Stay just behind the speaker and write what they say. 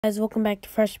Guys, welcome back to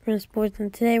Freshman Sports,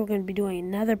 and today we're going to be doing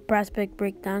another prospect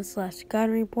breakdown /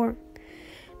 scouting report.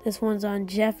 This one's on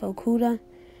Jeffery Okudah.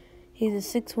 He's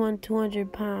a 6'1",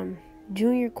 200-pound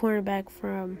junior cornerback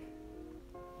from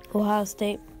Ohio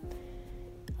State.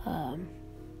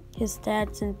 His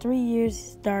stats in 3 years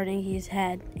starting, he's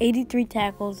had 83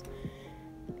 tackles,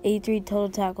 83 total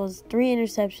tackles, 3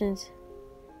 interceptions,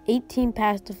 18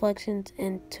 pass deflections,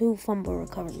 and 2 fumble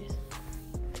recoveries.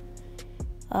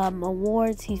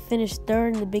 Awards, he finished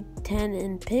 3rd in the Big Ten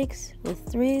in picks with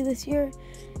 3 this year,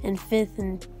 and 5th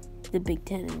in the Big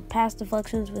Ten in pass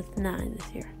deflections with 9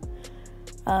 this year.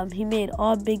 He made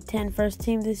all Big Ten first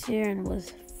team this year and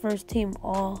was first team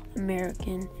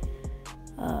All-American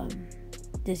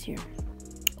this year.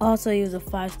 Also, he was a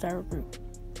 5-star recruit.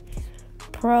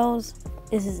 Pros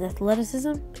is his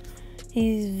athleticism.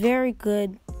 He's very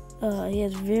good. He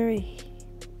has very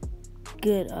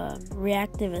good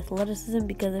reactive athleticism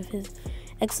because of his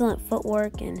excellent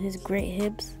footwork and his great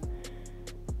hips.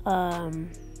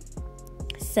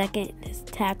 Second, his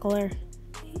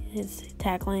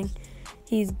tackling.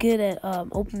 He's good at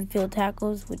open field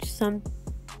tackles, which something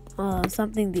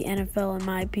the NFL, in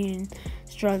my opinion,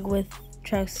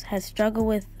 has struggled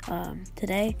with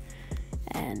today,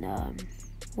 and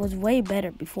was way better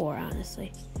before,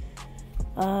 honestly.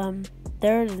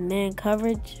 Third is man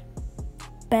coverage.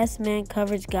 Best man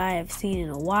coverage guy I've seen in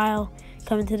a while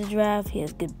coming to the draft. He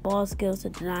has good ball skills to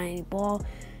deny any ball,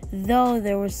 though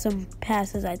there were some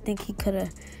passes I think he could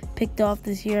have picked off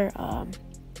this year.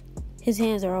 His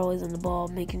hands are always on the ball,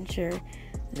 making sure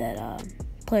that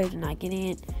players are not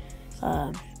getting it.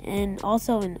 And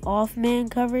also in off man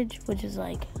coverage, which is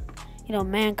like,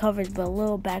 man coverage but a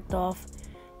little backed off.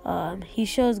 He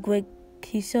shows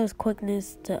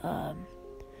quickness to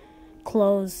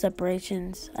close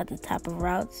separations at the top of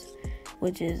routes,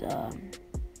 which is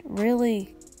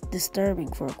really disturbing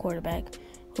for a quarterback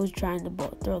who's trying to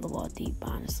throw the ball deep,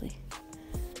 honestly.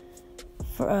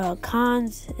 For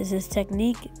cons is his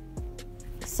technique.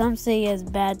 Some say he has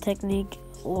bad technique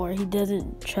or he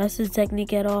doesn't trust his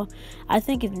technique at all. I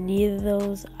think it's neither of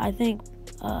those. I think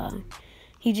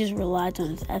he just relies on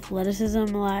his athleticism a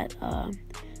lot,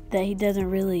 that he doesn't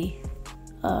really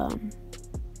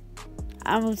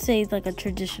I would say he's like a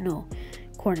traditional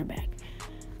cornerback.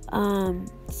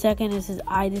 Second is his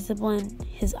eye discipline.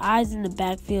 His eyes in the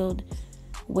backfield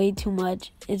way too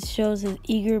much. It shows he's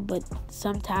eager, but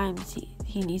sometimes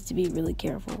he needs to be really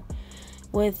careful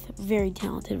with very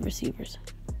talented receivers.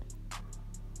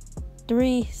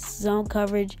 3, zone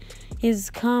coverage. He's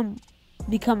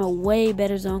become a way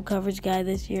better zone coverage guy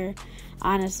this year.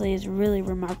 Honestly, it's really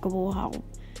remarkable how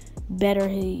better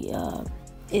he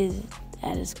is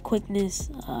at his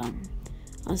quickness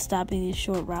on stopping these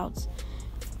short routes.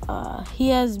 He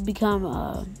has become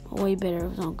way better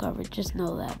at zone coverage, just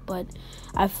know that. But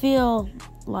I feel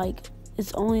like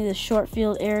it's only the short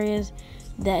field areas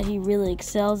that he really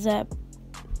excels at.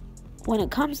 When it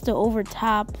comes to over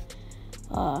top,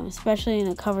 especially in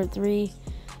a cover 3,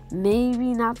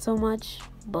 maybe not so much,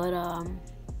 but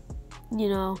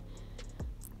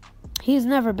he's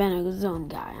never been a zone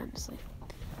guy, honestly.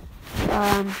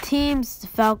 Teams, the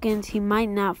Falcons, he might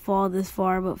not fall this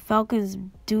far, but Falcons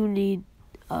do need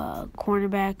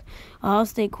cornerback. Ohio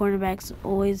State cornerbacks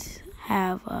always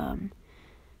have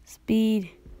speed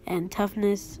and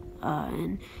toughness,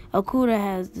 and Okudah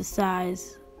has the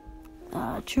size.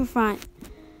 Trufant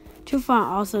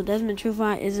also, Desmond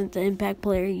Trufant isn't the impact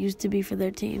player he used to be for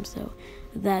their team, so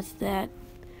that's that.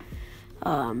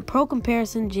 Pro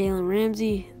comparison, Jalen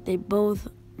Ramsey, they both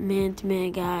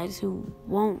man-to-man guys who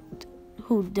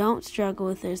don't struggle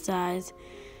with their size.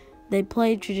 They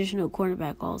play traditional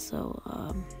cornerback also,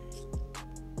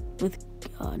 with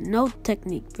no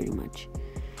technique pretty much.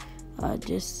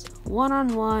 Just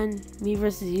one-on-one, me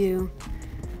versus you,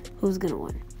 who's gonna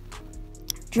win.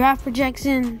 Draft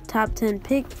projection, top 10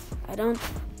 pick. I don't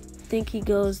think he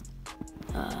goes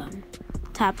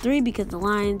top 3 because the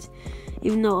Lions,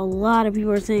 even though a lot of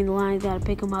people are saying the Lions got to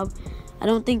pick him up, I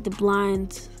don't think the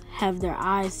Lions have their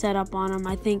eyes set up on him.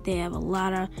 I think they have a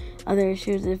lot of other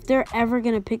issues. If they're ever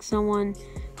going to pick someone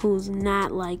who's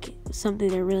not like something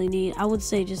they really need, I would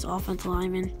say just offensive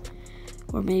lineman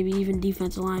or maybe even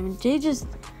defensive lineman.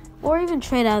 Or even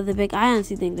trade out of the pick. I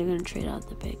honestly think they're going to trade out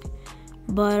the pick.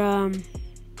 But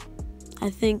I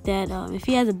think that if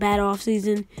he has a bad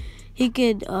offseason, he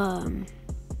could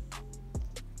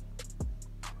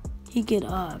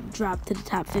drop to the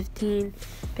top 15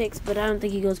 picks, but I don't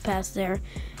think he goes past there,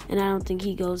 and I don't think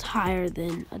he goes higher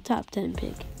than a top 10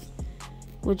 pick,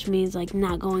 which means like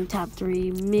not going top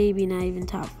 3, maybe not even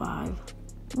top 5,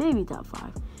 maybe top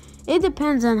 5. It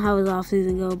depends on how his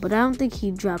offseason go, but I don't think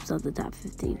he drops out the top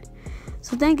 15.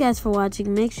 So thank you guys for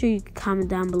watching. Make sure you comment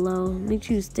down below. Make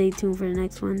sure you stay tuned for the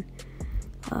next one.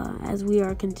 As we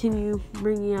are continue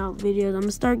bringing out videos. I'm going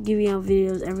to start giving out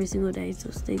videos every single day, so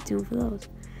stay tuned for those.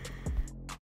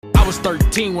 I was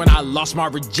 13 when I lost my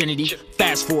virginity.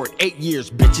 Fast forward 8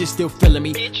 years, bitches still feeling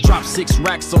me. Drop 6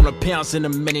 racks on a pounds and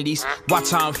amenities. Watch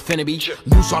how I'm finna be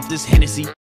loose off this Hennessy.